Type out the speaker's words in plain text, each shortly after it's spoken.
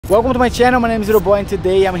Welcome to my channel. My name is Boy, and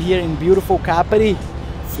today I'm here in beautiful Capri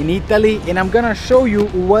in Italy, and I'm gonna show you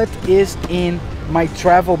what is in my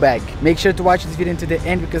travel bag. Make sure to watch this video to the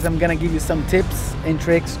end because I'm gonna give you some tips and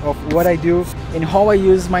tricks of what I do and how I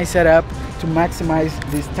use my setup to maximize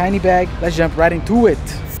this tiny bag. Let's jump right into it.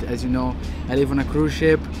 As you know, I live on a cruise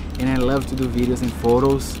ship and I love to do videos and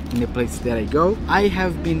photos in the places that I go. I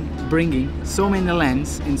have been bringing so many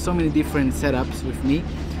lenses and so many different setups with me,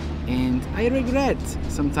 and I regret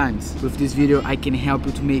sometimes. With this video I can help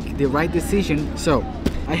you to make the right decision. So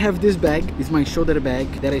I have this bag. It's my shoulder bag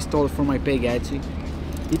that I stole from my Peggy.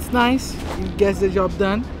 It's nice, it gets the job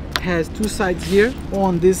done. It has two sides here.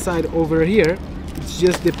 On this side over here, it's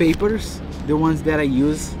just the papers, the ones that I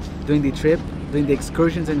use during the trip, during the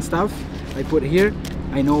excursions and stuff. I put here,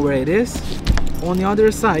 I know where it is. On the other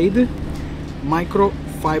side,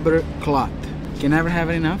 microfiber cloth. Can never have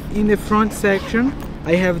enough. In the front section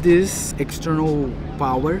I have this external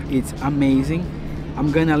power. It's amazing.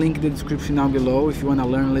 I'm gonna link the description down below if you want to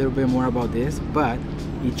learn a little bit more about this, but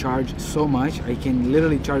it charges so much. I can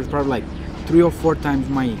literally charge probably like 3 or 4 times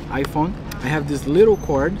my iPhone. I have this little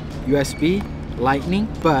cord, USB, Lightning,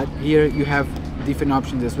 but here you have different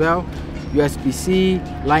options as well. USB-C,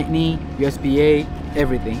 Lightning, USB-A,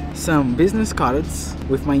 everything. Some business cards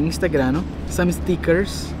with my Instagram, some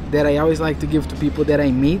stickers that I always like to give to people that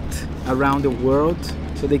I meet around the world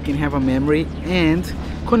so they can have a memory and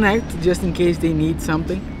connect just in case they need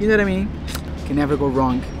something. You know what I mean? Can never go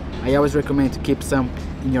wrong. I always recommend to keep some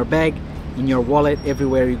in your bag, in your wallet,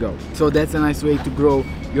 everywhere you go. So that's a nice way to grow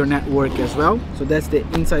your network as well. So that's the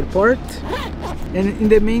inside part. And in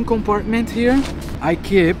the main compartment here, I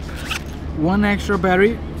keep one extra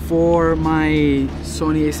battery for my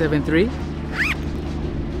Sony A7 III.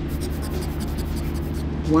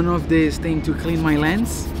 One of these things to clean my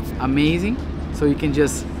lens. Amazing. So you can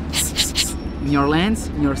just in your lens,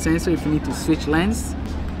 in your sensor, if you need to switch lens.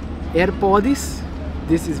 AirPods.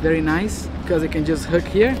 This is very nice because I can just hook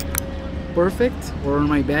here. Perfect. Or on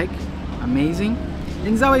my bag. Amazing.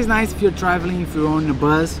 And it's always nice if you're traveling, if you're on a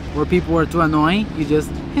bus or people are too annoying, you just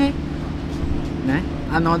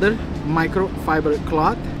another microfiber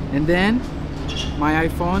cloth, and then my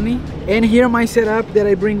iPhone. And here my setup that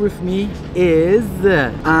I bring with me is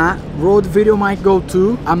a Rode Video Mic Go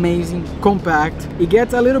 2. Amazing, compact. It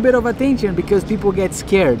gets a little bit of attention because people get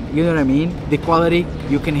scared, you know what I mean? The quality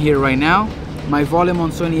you can hear right now. My volume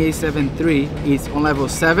on Sony A7 III is on level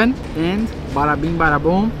 7, and bada bing bada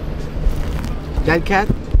boom. Dead cat,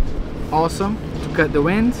 awesome to cut the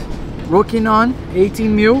wind. Working on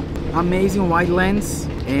 18mm, amazing wide lens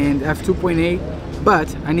and f2.8.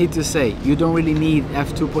 But I need to say, you don't really need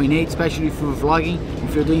f2.8, especially if you're vlogging,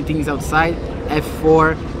 if you're doing things outside.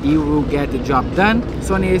 F4, you will get the job done.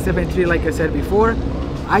 Sony A7 III, like I said before,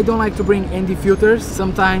 I don't like to bring ND filters.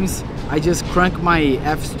 Sometimes I just crank my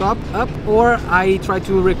f-stop up, or I try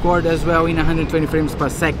to record as well in 120 frames per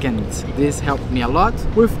second. This helped me a lot.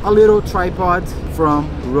 With a little tripod from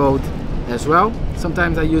Rode as well.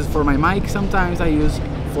 Sometimes I use for my mic, sometimes I use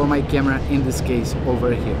for my camera, in this case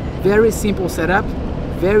over here. Very simple setup,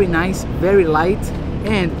 very nice, very light,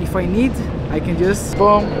 and if I need, I can just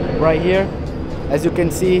boom right here. As you can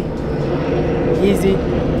see, easy,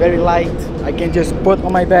 very light. I can just put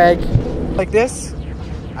on my bag like this.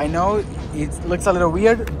 I know it looks a little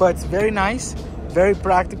weird, but it's very nice, very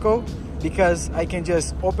practical, because I can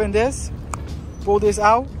just open this, pull this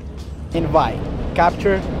out, and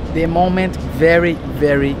capture the moment very,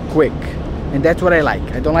 very quick. And that's what I like.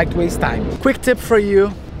 I don't like to waste time. Quick tip for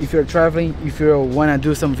you, if you're traveling, if you want to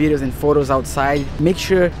do some videos and photos outside, make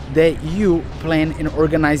sure that you plan and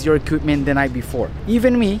organize your equipment the night before.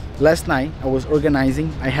 Even me, last night I was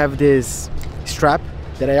organizing. I have this strap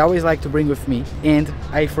that I always like to bring with me, and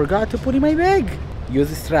I forgot to put in my bag. Use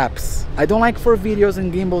straps. I don't like for videos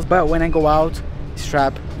and gimbals, but when I go out,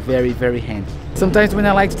 strap very, very handy. Sometimes when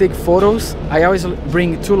I like to take photos, I always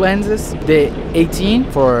bring 2 lenses, the 18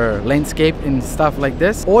 for landscape and stuff like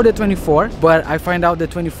this, or the 24, but I find out the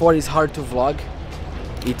 24 is hard to vlog.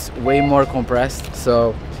 It's way more compressed,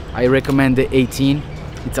 so I recommend the 18.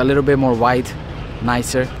 It's a little bit more wide,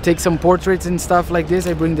 nicer. Take some portraits and stuff like this,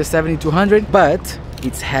 I bring the 70-200, but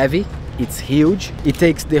it's heavy. It's huge. It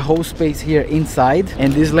takes the whole space here inside,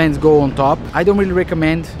 and this lens go on top. I don't really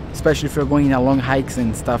recommend, especially if you're going on long hikes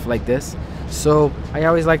and stuff like this. So I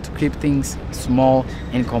always like to keep things small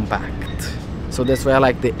and compact. So that's why I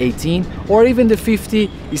like the 18, or even the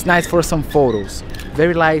 50 is nice for some photos.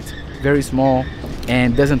 Very light, very small,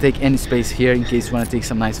 and doesn't take any space here in case you want to take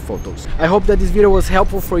some nice photos. I hope that this video was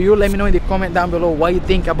helpful for you. Let me know in the comment down below what you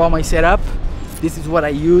think about my setup. This is what I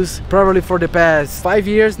use probably for the past 5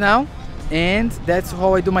 years now. and that's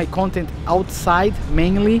how I do my content outside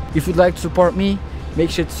mainly. If you'd like to support me, make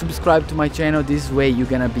sure to subscribe to my channel. This way you're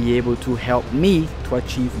gonna be able to help me to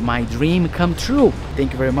achieve my dream come true.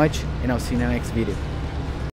 Thank you very much, and I'll see you in the next video.